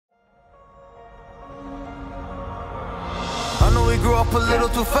we grew up a little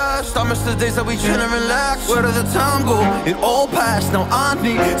too fast. I miss the days that we chill and relax. Where did the time go? It all passed, now I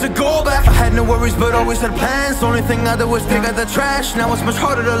need to go back. I had no worries but always had plans. The only thing I did was dig out the trash. Now it's much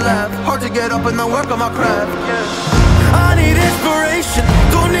harder to laugh, hard to get up and then work on my craft. I need inspiration,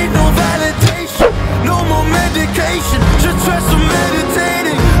 don't need no validation. No more medication, just try some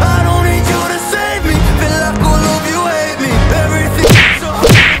meditating. I don't need you to save me, feel like all of you hate me. Everything's so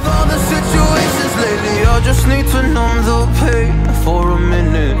hard with all the situations lately. I just need to numb the pain for a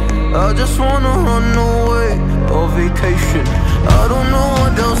minute. I just wanna run away on vacation. I don't know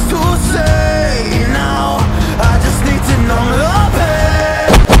what else to say now. I just need to numb the pain.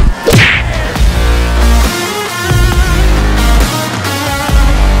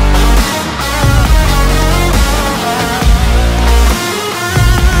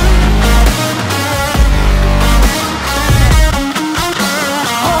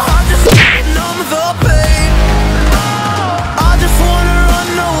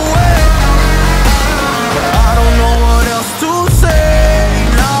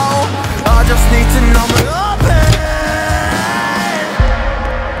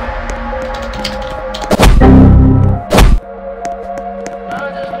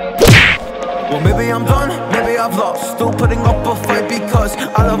 Maybe I'm done, maybe I've lost. Still putting up a fight because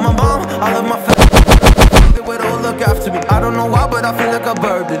I love my mom, I love my family. They would all look after me. I don't know why, but I feel like a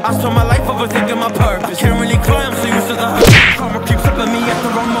burden. I spend my life overthinking my purpose. I can't really cry, I'm so used to the hurt. Karma keeps up at me at the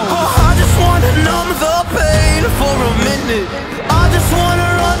wrong moment. Oh, I just wanna numb the pain for a minute. I just wanna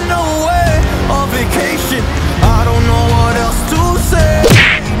run away on vacation. I don't know what else to say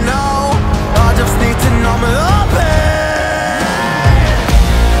now. I just need to numb the pain.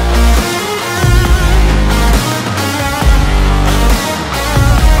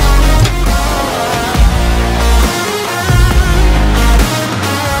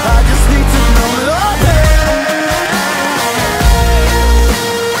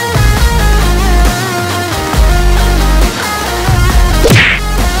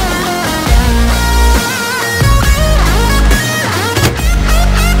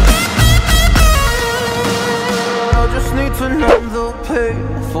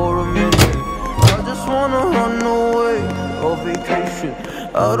 For a minute, I just wanna run away on vacation.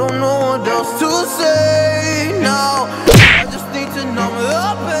 I don't know what else to say now. I just need to numb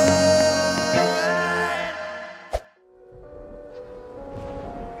the pain.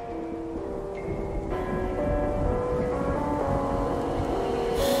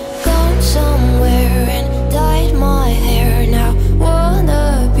 Gone somewhere and dyed my hair now.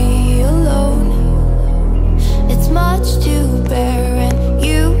 Wanna be alone. It's much to bear and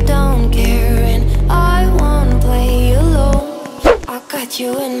you don't care, and I wanna play alone. I got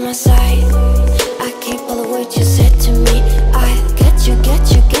you in my sight, I keep all the words you said to me. I get you,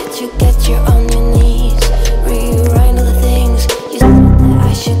 get you, get you,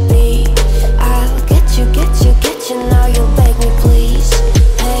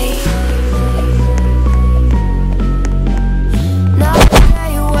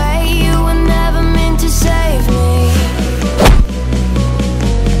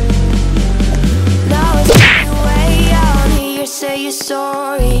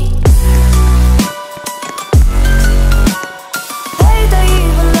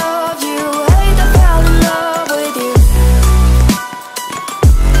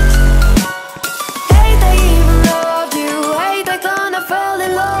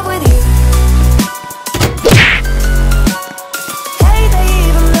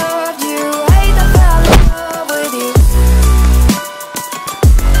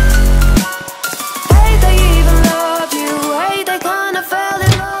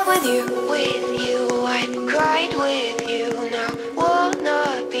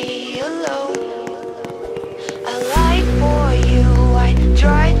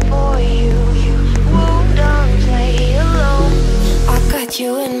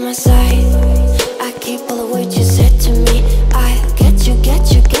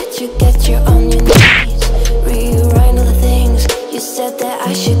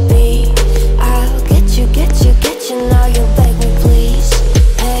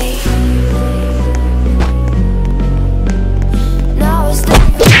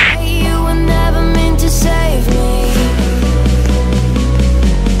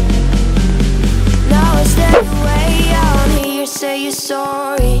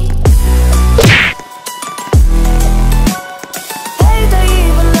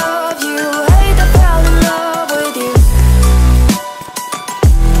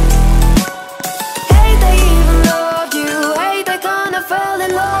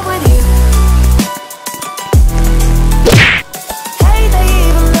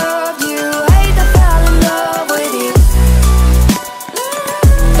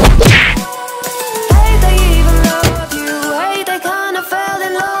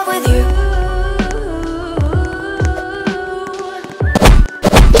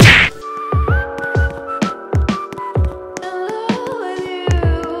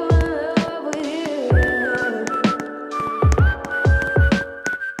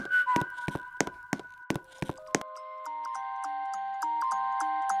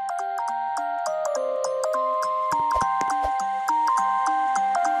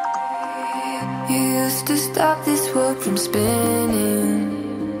 You used to stop this world from spinning.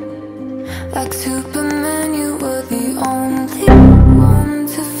 Like Superman, you were the only one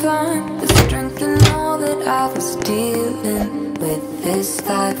to find the strength in all that I was dealing with. This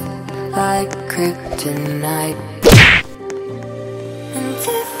life like kryptonite. And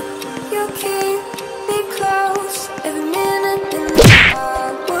if you keep me close, every minute in the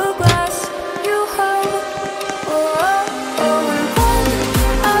hourglass you hold. Oh, oh, oh, and when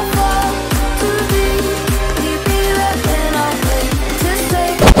I fall to leave, will you be there when I wait to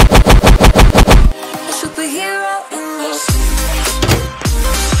say a superhero in your sleep?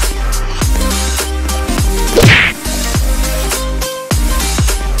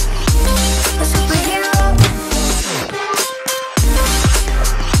 A superhero.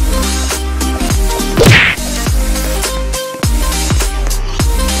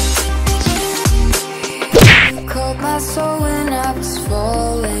 You called my soul when I was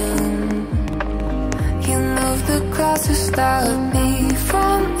falling. You moved the clouds to stop me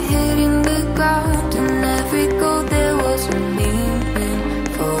from hitting the ground. And every goal there was a meaning.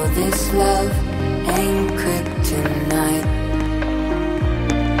 For this love ain't kryptonite.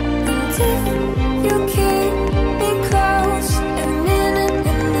 And if you keep me close, every minute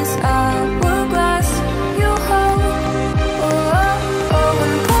in this hourglass you hold. Oh, oh, oh,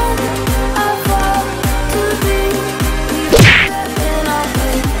 and when I fall to leave, you there and I'll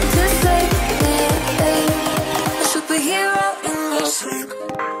wait to say, hey, hey, a superhero in your sleep.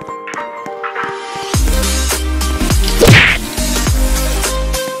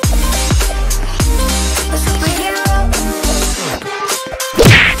 A superhero in your sleep.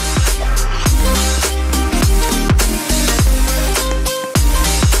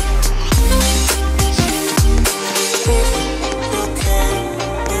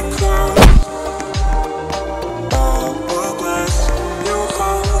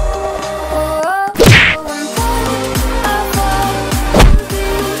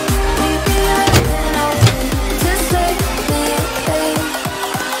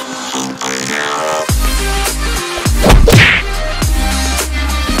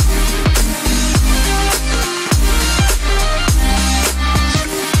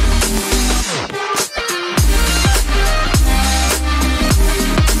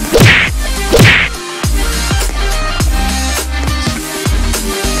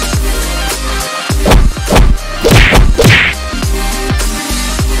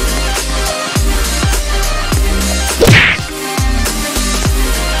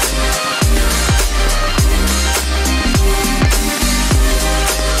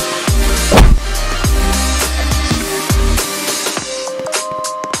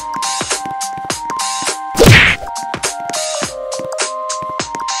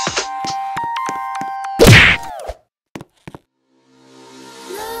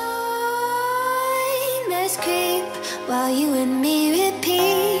 Nightmares creep while you and me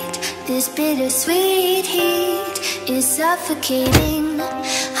repeat. This bittersweet heat is suffocating.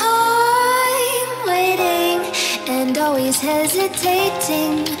 I'm waiting and always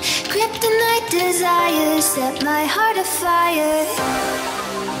hesitating. Kryptonite desires set my heart afire.